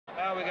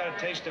Well, we got a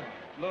taste of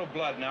a little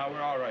blood now.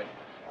 We're all right.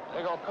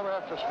 They're gonna come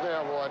after us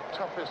now, boy.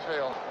 Tough as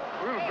hell.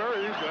 We're gonna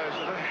bury these guys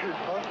today.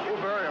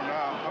 We'll bury them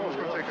now. I'm just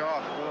gonna take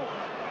off.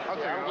 I'll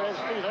take I'm glad to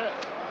see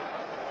that.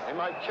 They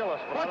might kill us,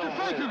 but what I don't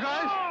thank you,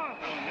 guys?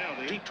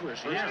 Deep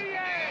twist, yeah.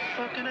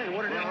 Fucking A.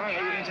 What are they?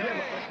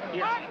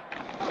 Yeah.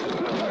 I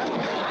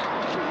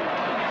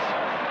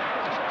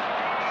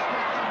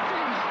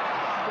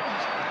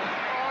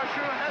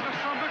should have had the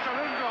son of a bitch. I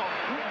let him go.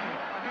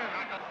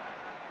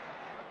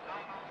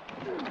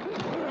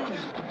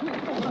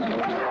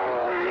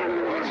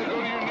 Go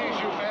to your knees,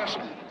 you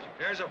asshole.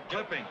 There's a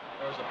clipping.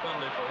 There's a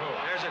penalty for who?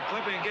 There's a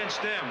clipping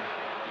against them.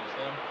 Against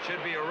them?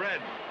 Should be a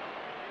red.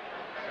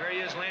 There he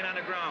is laying on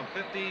the ground.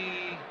 50...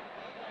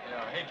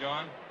 Yeah, hey,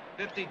 John.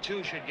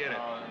 52 should get it.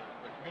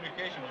 The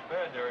communication was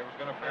bad there. He was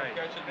going to fair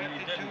catch it, and he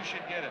 52 didn't.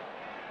 should get it.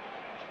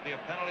 Should be a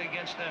penalty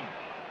against them.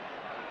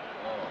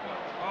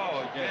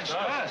 Oh, Oh, against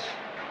us.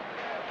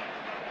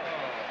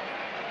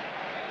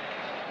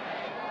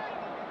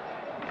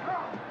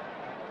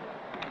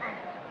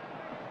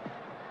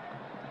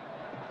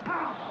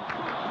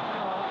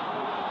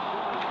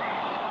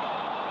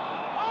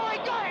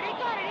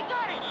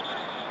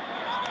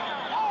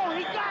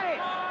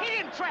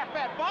 Trap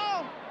that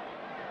ball.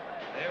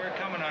 They were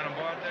coming on him,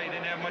 boy. He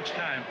didn't have much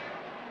time.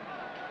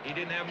 He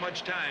didn't have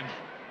much time.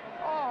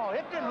 Oh,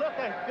 it didn't look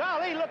like,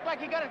 golly, it looked like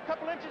he got a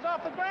couple inches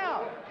off the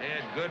ground. They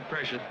had good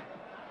pressure.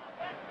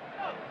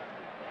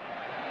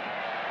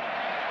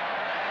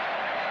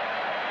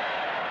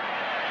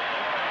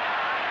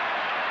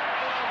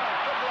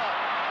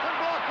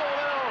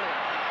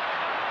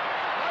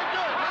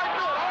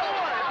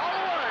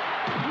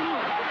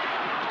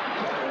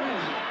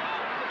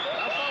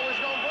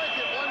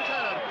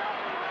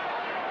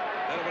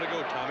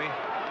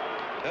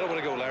 That'll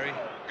want to go, Larry.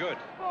 Good.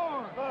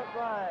 That's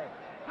right.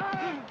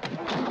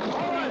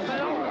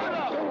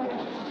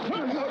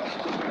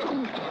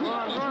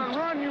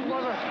 Run, you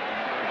mother.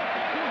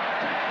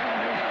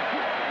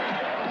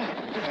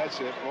 That's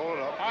it. Roll it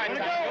up. All right, go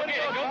get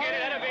it. Go get it.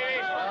 That'll be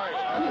it. All right.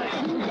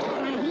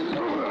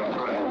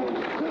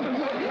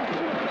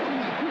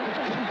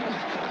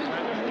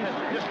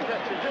 Just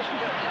catch it. Just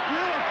catch it.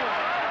 Beautiful.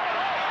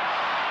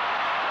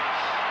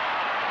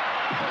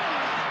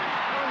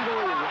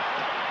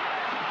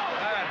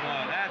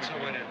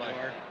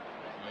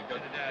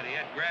 He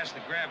had grass to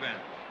grab in.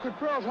 Good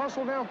Pearls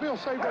hustle downfield,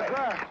 save that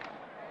drive.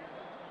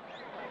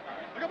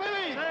 Look at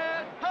me!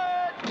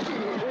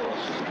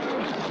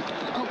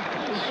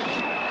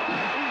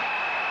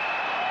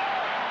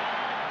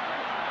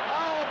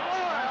 Oh,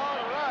 boy!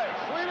 All right,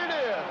 sweet it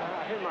is.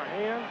 I hit my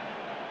hand.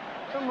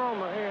 Something wrong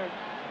with my hand.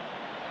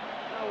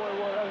 I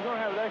was going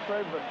to have an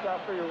x-ray, but I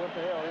figured what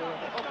the hell, you know.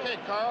 Okay,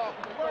 Carl.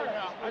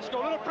 Let's go.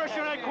 A little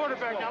pressure on that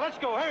quarterback now. Let's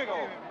go. Here we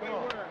go.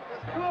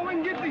 Come on, we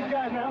can get these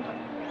guys now.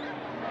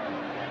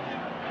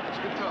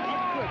 Let's get tough.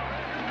 Good.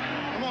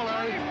 Come on,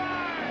 Larry.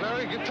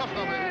 Larry, get tough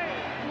now, baby.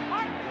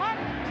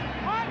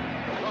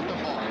 Drop the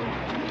ball.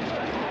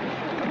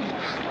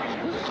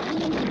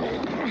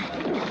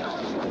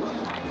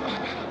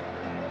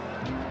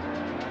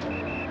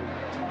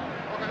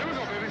 Okay, here we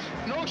go, baby.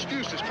 No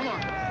excuses. Come on.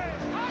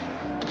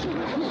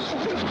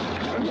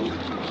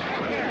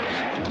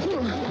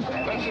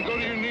 That's it. Go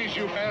to your knees,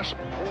 you ass.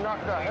 He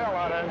knocked the hell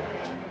out of him.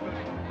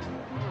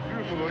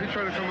 Beautiful, though. He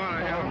tried to come out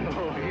of him.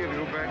 He had to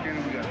go back in.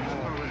 We got it.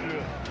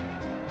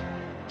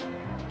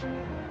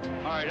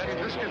 All right,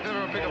 this kid's never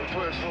gonna pick up a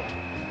twist.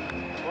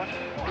 What?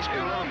 This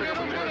kid'll never pick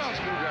up a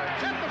twist.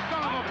 Hit the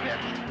son of a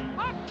bitch!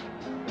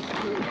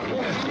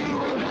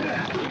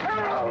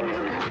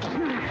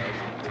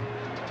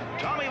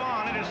 Tommy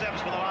Vaughn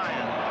intercepts for the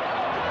Lions.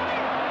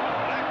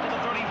 Back to the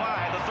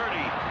 35, the 30,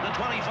 the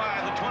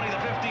 25, the 20,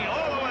 the 15,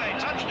 all the way.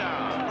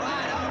 Touchdown.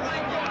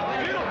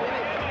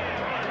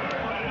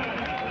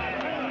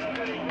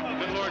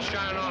 Good Lord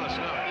shining on us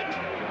now.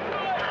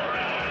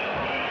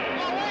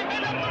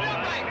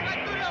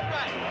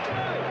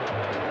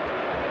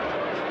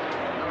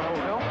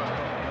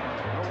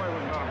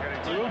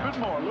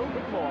 A little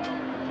bit more.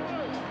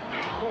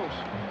 Close.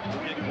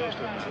 We're getting close to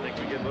it. I think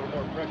we get a little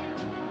more pressure.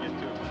 Get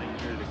to it. I think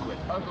he's ready to quit.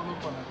 I'll go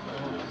look on that.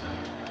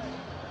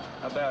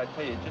 How about I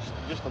tell you,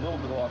 just a little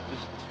bit off,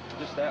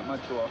 just that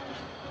much off,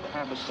 just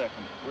half a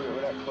second.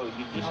 We're that close.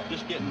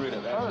 Just getting rid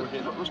of that.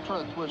 Let's try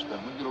the twist then.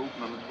 We get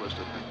open on the twist,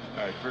 I think.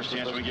 All right, first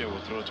chance we get,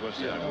 we'll throw a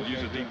twist in. We'll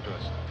use a deep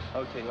twist.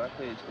 Okay, well, I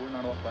tell you, we're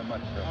not off by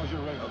much. How's your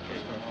leg? Okay.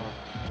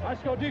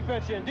 Let's go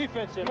defense in.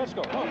 Let's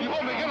go. You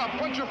hold me again, I'll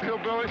punch your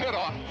hillbilly head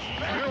off.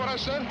 You hear what I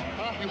said?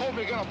 Huh? You hold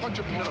me again, I'll punch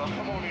your head off.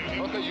 Come on in.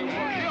 Okay, you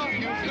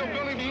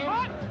hillbilly to you?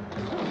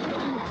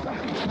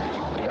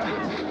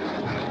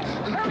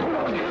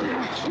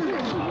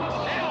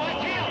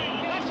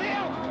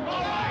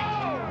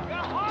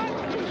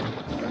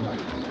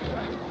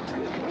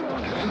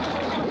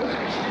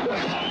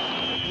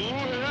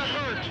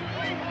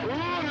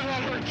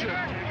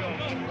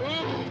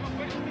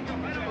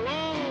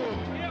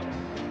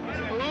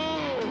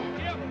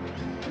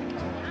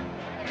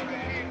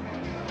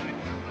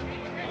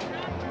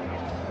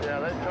 Yeah,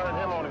 they turned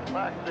him on his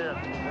back then.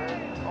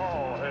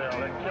 Oh, hell,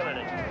 they're killing him.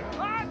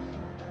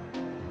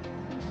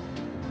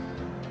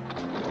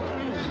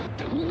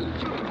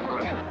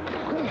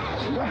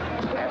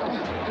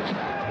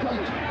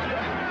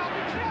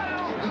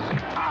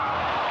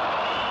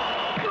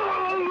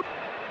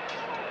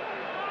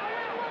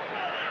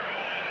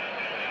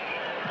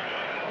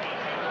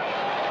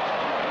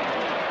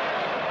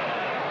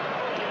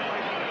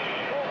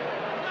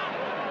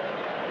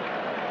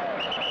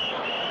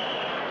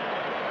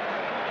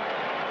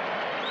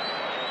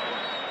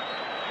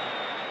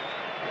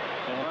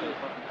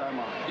 Time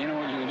on. You know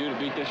what you can do to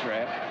beat this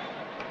rap?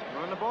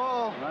 Run the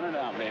ball. Run it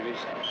out, babies.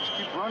 Just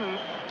keep running.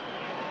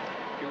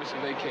 Give us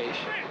a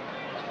vacation.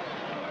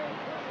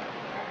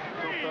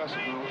 Don't pass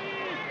it, Lou.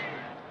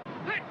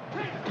 Like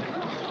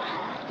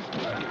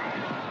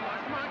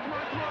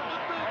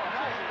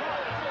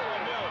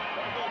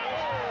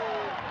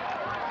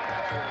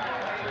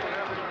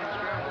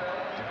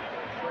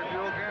the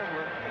old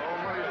gambler. All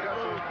the money he's got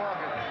in his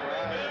pocket.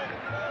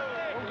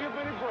 Don't give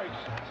any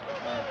breaks.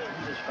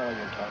 Who's this fellow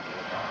you're talking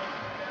about?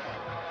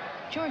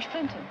 George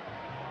Clinton,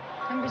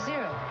 number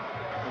 0.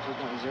 What's his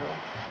number, 0?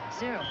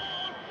 0.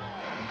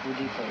 Who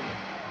did he play with?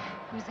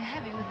 He was a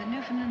heavy with the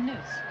Newfoundland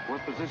Newts.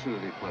 What position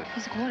did he play?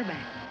 He's a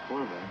quarterback.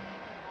 Quarterback.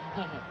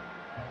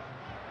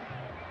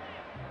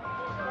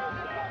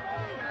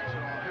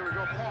 Here we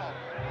go, Paul.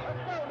 Let's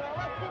go now.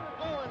 Let's keep it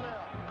going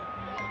now.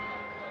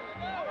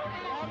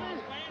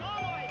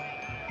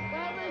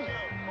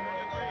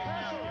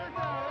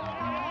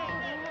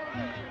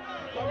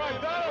 All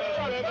right, down.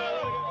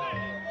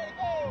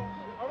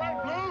 All right,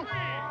 Blue.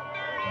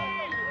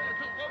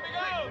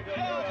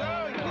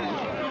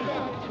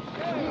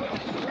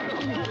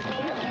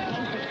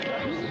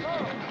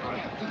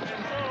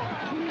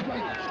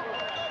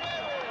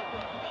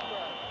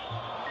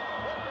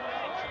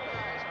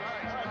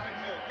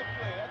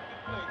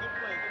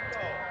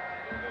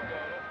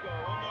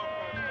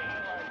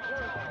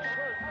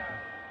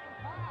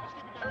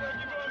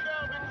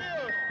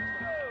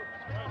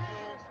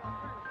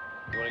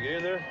 You want to get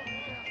in there?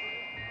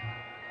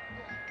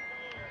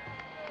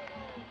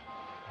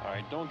 All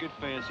right, don't get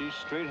fancy.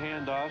 Straight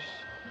handoffs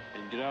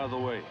and get out of the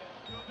way.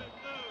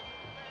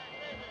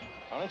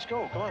 Now, let's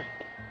go. Come on.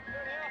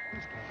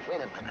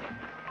 Wait a minute.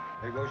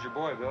 There goes your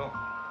boy, Bill.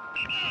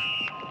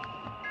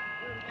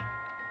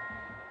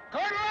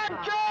 Good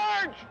luck,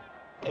 George!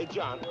 Hey,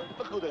 John,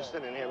 look who they're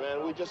sending here,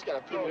 man. We just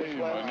got a few minutes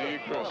left. Merry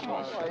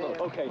Christmas.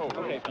 Okay,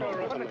 okay.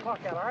 Run the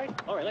clock out, all right?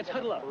 All right, let's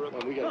huddle up. Well,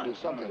 we got to do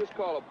something. Just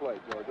call a play,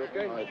 George,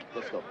 okay? All right,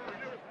 let's go.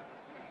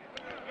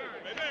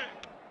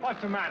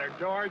 What's the matter,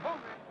 George?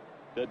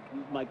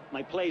 My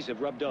plays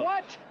have rubbed off.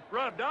 What?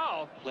 Rubbed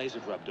off? Plays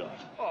have rubbed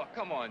off. Oh,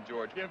 come on,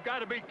 George. You've got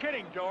to be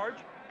kidding, George.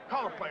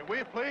 Call a play, will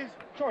you, please?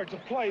 George, the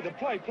play,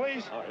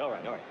 please. All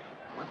right.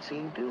 What's he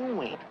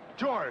doing?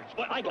 George.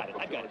 Well, I got it.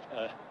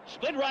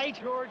 Split right.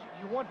 George,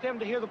 you want them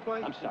to hear the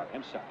play? I'm sorry.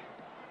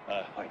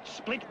 All right,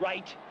 split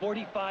right,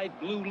 45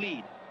 blue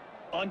lead.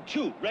 On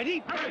 2,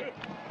 ready?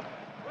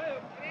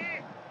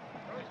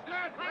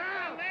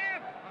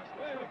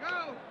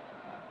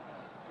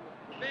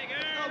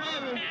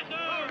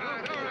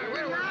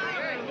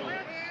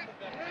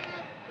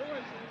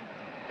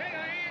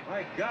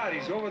 My God,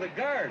 he's over the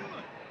guard.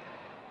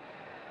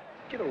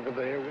 Get over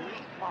there, will you?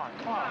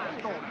 Come on,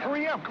 let's go.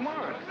 Hurry up, come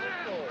on.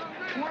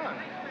 Come on.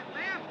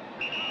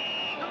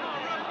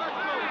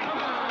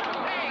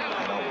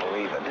 I don't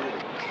believe it.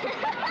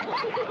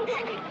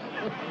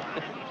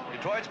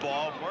 Detroit's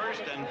ball,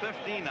 1st and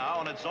 15 now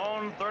on its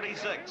own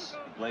 36.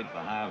 Played for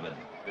Harvard.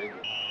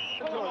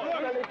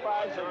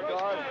 25 some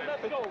yards.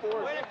 Way to go,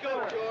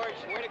 George.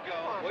 Way to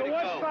go. So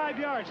what's 5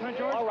 yards, huh,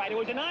 George? All right, it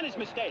was an honest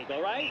mistake,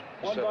 all right?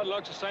 One bad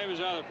luck's the same as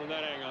the other from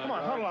that angle. Come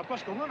on, huddle up.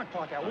 Let's go. Run the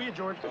clock out, will you,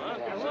 George?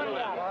 Run it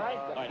out, all right?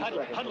 All right,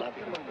 huddle up.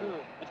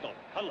 Let's go,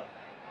 huddle up.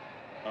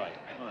 All right.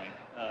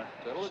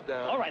 Settle it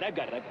down. All right, I've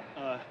got it.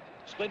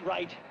 Split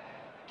right,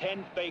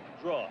 10 fake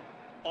draw.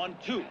 On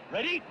 2,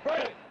 ready?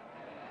 Right.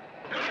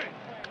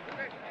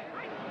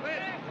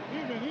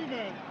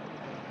 Even.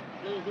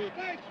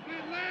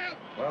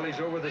 Well, he's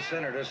over the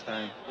center this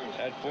time.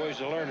 That boy's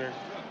a learner.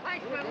 Hey,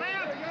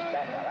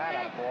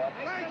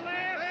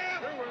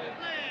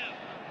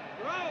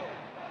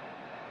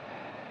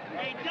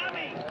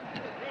 dummy!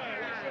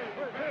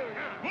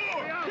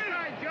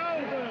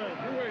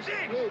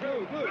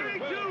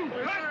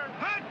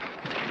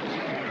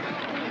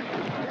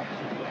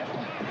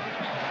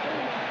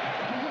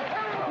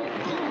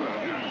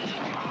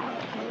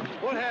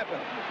 What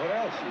happened? What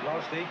else? He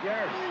lost 8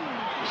 yards.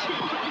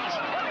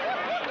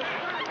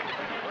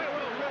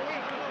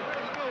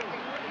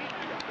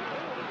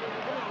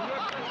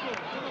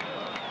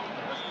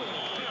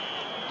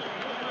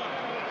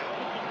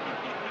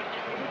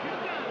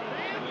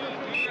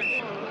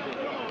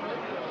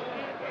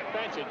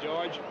 Fancy,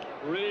 George.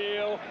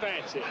 Real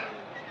fancy.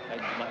 I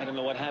don't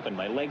know what happened.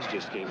 My legs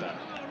just gave out.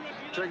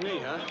 Trick me,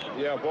 huh?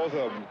 Yeah, both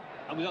of them.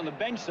 I was on the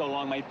bench so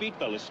long, my feet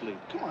fell asleep.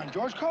 Come on,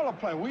 George. Call a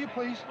play, will you,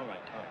 please? All right.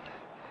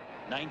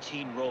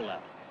 19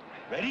 rollout.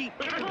 Ready?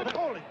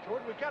 Hold it,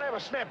 George. We've got to have a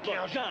snap Look,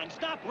 count. John,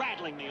 stop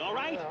rattling me, all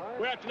right?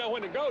 We have to know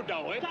when to go,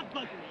 don't we? Stop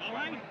bucking me, all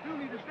right? You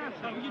need to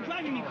stop. You're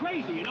driving me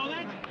crazy, you know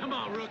that? Come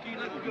on, rookie,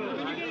 let's go.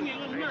 You're getting me a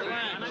little nervous,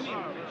 man. I mean,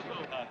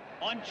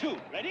 on 2,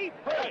 ready?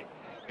 Right.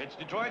 It's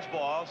Detroit's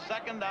ball,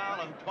 2nd down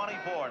and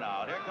 24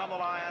 now. Here come the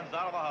Lions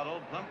out of the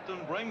huddle.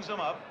 Plimpton brings them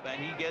up,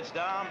 and he gets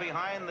down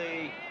behind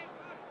the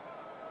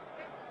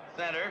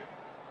center.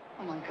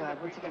 Oh, my God,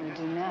 what's he going to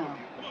do now?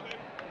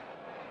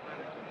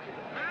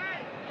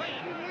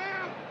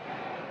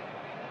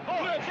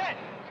 Hold set.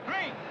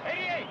 Green,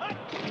 88.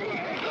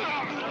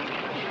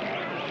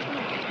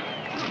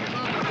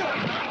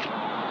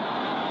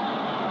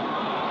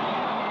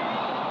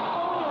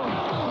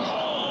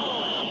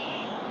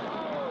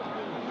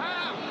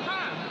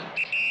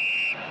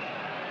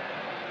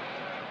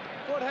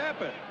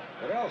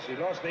 He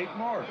lost 8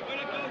 more.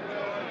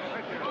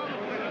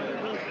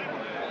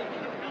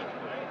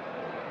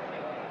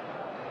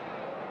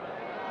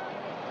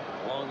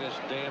 Longest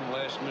damn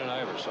last minute I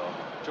ever saw.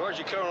 George,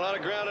 you're covering a lot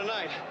of ground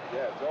tonight.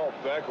 Yeah, it's all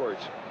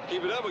backwards.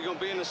 Keep it up, we're gonna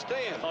be in the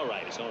stand. All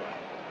right, it's all right.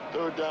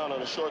 Third down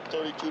on a short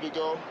 32 to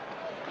go.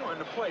 Come on,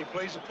 the play.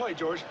 Plays the play,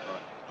 George.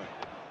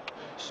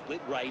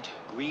 Split right,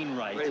 green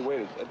right.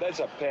 Wait. That's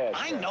a pass.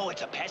 I know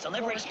it's a pass. I'll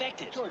never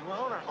expect it. George, we're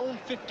on our own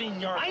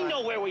 15-yard line. I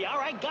know where we are.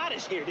 I got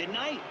us here, didn't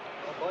I?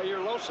 Well, you're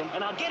lonesome.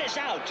 And I'll get us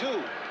out,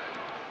 too.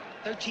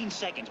 13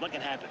 seconds. What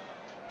can happen?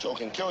 Joe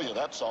can kill you,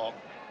 that's all.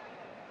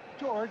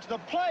 George, the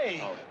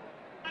play. Oh.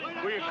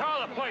 Will you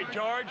call the play,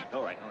 George?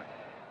 All right.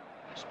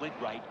 Split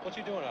right. What's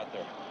he doing out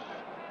there?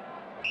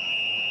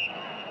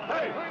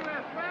 Hey!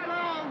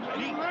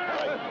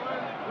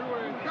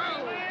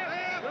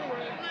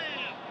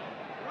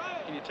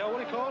 Can you tell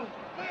what he called?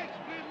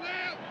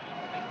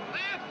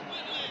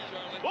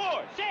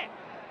 Four, set.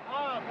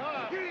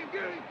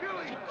 Get him, kill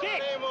him.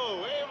 Six.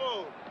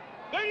 Amo.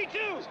 32.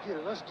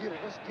 Let's get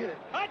it.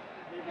 Hut.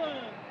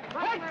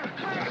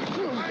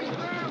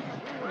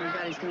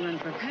 Everybody's gonna run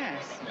for a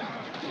pass.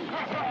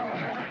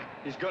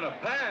 He's gonna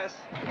pass.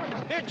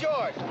 Here,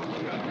 George.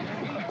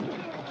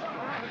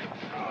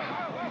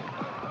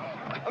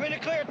 I'm in the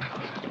clear.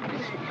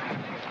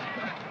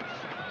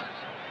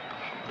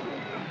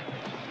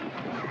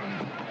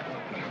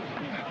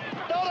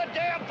 Throw the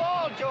damn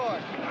ball,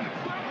 George.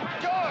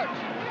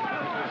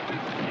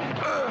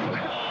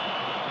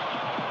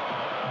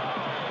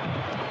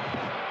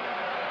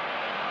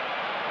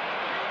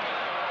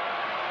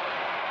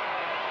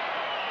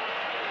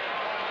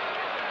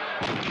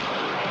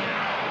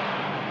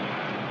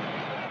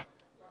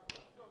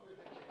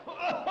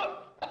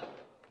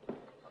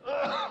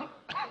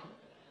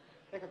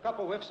 Take a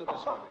couple whiffs of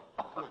this for me.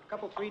 Come on, a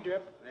couple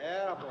 3-drip.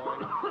 Yeah,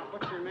 boy.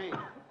 What's your name?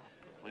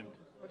 Clinton.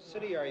 What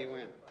city are you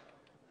in?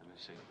 I'm in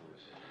St.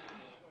 Louis.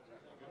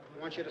 I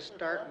want you to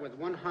start with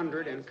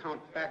 100 and count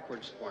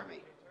backwards for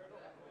me.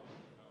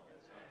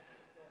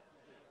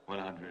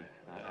 100,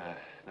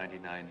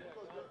 99,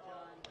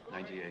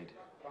 98.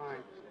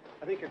 Fine.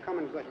 I think you're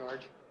coming good,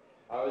 George.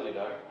 How is he,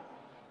 Doc?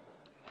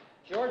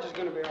 George is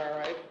going to be all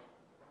right.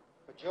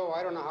 But, Joe,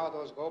 I don't know how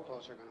those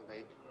goalposts are going to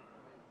be.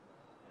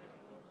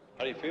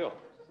 How do you feel?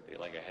 I feel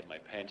like I had my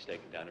pants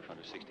taken down in front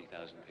of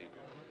 60,000 people.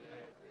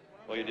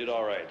 Well, you did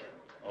all right.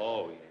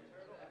 Oh,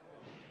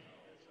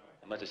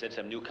 I must have set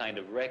some new kind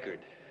of record.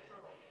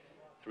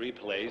 3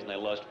 plays, and I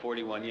lost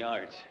 41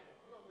 yards.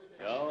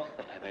 Well,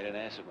 I made an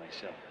ass of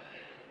myself.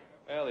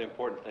 Well, the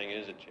important thing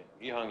is that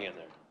you hung in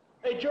there.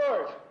 Hey,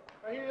 George,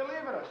 I hear you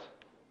leaving us.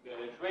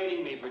 They're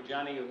trading me for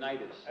Johnny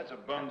Unitas. That's a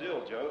bum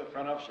deal, Joe. The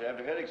front office should have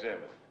their head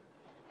examined.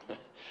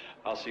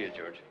 I'll see you,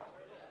 George.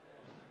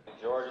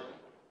 George,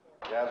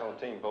 the guys on the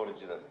team voted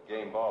you the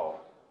game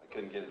ball. I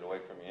couldn't get it away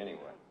from you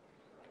anyway.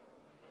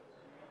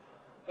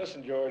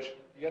 Listen, George,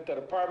 you got that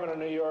apartment in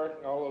New York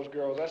and all those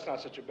girls. That's not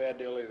such a bad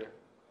deal either.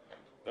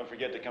 Don't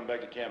forget to come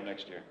back to camp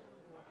next year.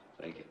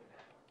 Thank you.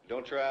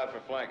 Don't try out for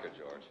flanker,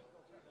 George.